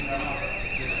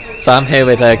So I'm here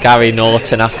with Gary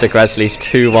Norton after Gresley's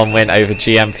 2-1 win over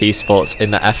GNP Sports in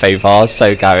the FA Vars.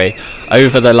 So Gary,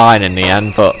 over the line in the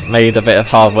end, but made a bit of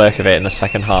hard work of it in the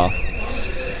second half.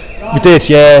 We did,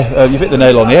 yeah. You've hit the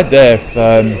nail on the head there.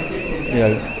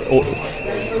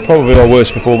 Probably our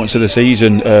worst performance of the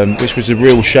season, which was a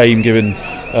real shame given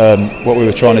what we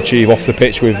were trying to achieve off the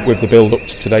pitch with the build up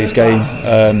to today's game.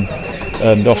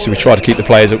 And obviously we try to keep the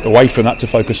players away from that to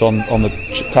focus on the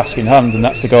task in hand, and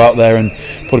that's to go out there and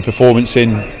put a performance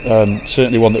in,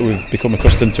 certainly one that we've become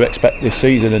accustomed to expect this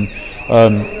season.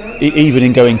 And even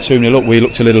in going 2-0 up, we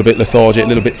looked a little bit lethargic, a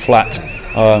little bit flat,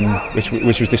 which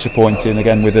was disappointing.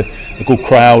 Again, with a good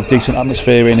crowd, decent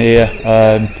atmosphere in here,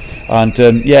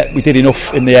 we did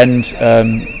enough in the end.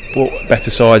 But better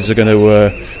sides are going to,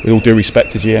 with all due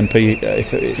respect to GNP,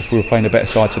 if we were playing a better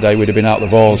side today, we'd have been out of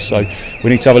the Vars. So we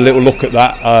need to have a little look at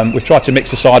that. We've tried to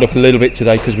mix the side up a little bit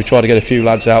today because we tried to get a few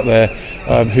lads out there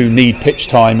who need pitch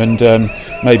time, and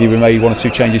maybe we made one or two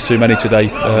changes too many today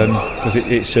because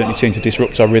it certainly seemed to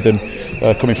disrupt our rhythm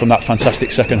coming from that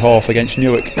fantastic second half against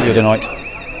Newark the other night.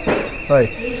 So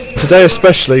today,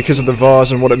 especially because of the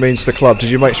Vars and what it means to the club, did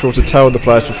you make sure to tell the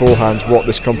players beforehand what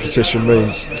this competition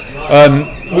means?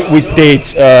 We did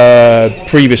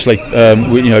previously,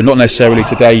 not necessarily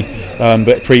today,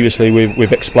 but previously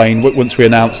we've explained. Once we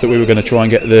announced that we were going to try and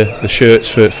get the shirts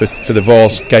for the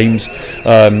Vars games,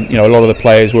 a lot of the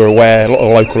players were aware, a lot of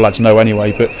the local lads know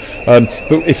anyway, but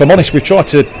if I'm honest, we've tried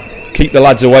to keep the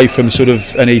lads away from sort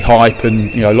of any hype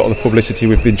and a lot of the publicity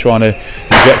we've been trying to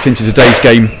inject into today's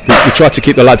game. We tried to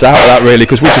keep the lads out of that really,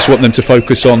 because we just want them to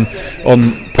focus on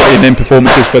putting in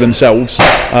performances for themselves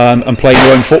and playing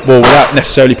their own football without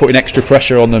necessarily putting extra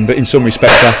pressure on them. But in some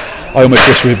respects, I almost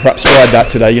wish we had perhaps tried that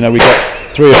today. We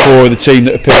got 3 or 4 of the team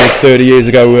that appeared 30 years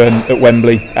ago at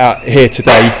Wembley out here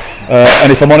today.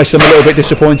 And if I'm honest, I'm a little bit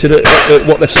disappointed at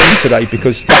what they've seen today,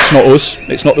 because that's not us.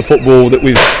 It's not the football that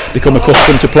we've become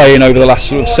accustomed to playing over the last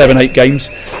sort of 7-8 games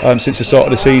since the start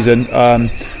of the season.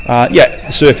 The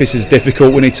surface is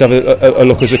difficult. We need to have a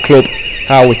look as a club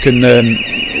how we can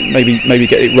maybe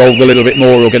get it rolled a little bit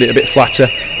more or get it a bit flatter.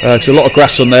 There's a lot of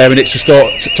grass on there, and it's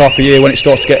the type of year when it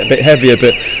starts to get a bit heavier.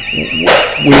 But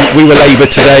we were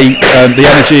laboured today. The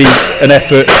energy and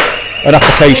effort and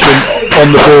application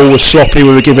on the ball was sloppy.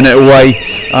 We were giving it away,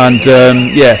 and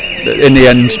in the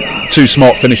end, 2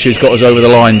 smart finishes got us over the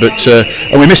line. But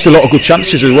and we missed a lot of good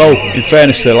chances as well, in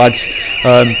fairness to the lads.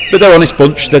 But they're an honest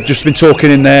bunch. They've just been talking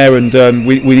in there, and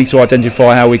we need to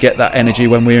identify how we get that energy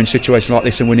when we're in situations like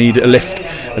this and we need a lift,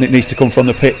 and it needs to come from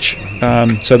the pitch.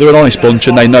 So they're an honest bunch,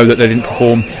 and they know that they didn't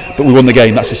perform, but we won the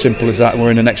game. That's as simple as that, and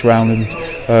we're in the next round. And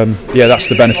that's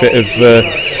the benefit of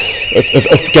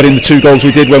getting the 2 goals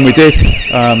we did when we did.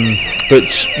 But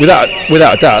without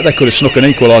a doubt, they could have snuck an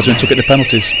equaliser and took it to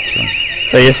penalties.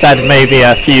 So you said maybe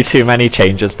a few too many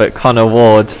changes, but Connor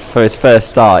Ward, for his first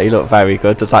start, he looked very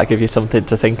good. Does that give you something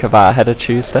to think about ahead of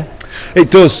Tuesday?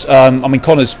 It does.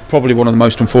 Connor's probably one of the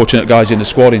most unfortunate guys in the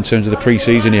squad in terms of the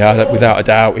pre-season he had. Without a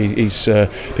doubt, he's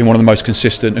been one of the most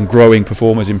consistent and growing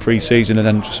performers in pre-season, and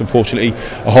then just unfortunately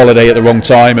a holiday at the wrong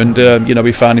time, and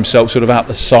he found himself sort of out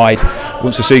the side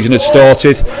once the season had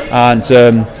started.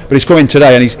 But he's come in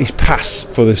today, and his pass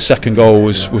for the second goal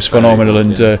was phenomenal,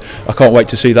 and I can't wait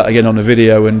to see that again on the video.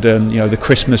 And the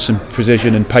crispness and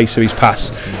precision and pace of his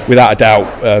pass, without a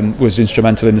doubt, was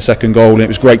instrumental in the second goal, and it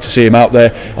was great to see him out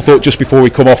there. I thought just before we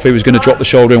come off he was going to drop the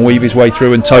shoulder and weave his way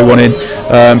through and toe one in,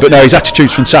 but no, his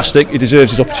attitude's fantastic. He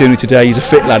deserves his opportunity today. He's a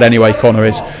fit lad anyway, Connor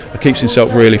is. He keeps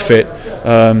himself really fit,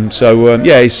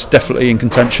 he's definitely in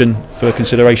contention for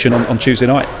consideration on Tuesday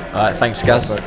night. Alright, thanks guys.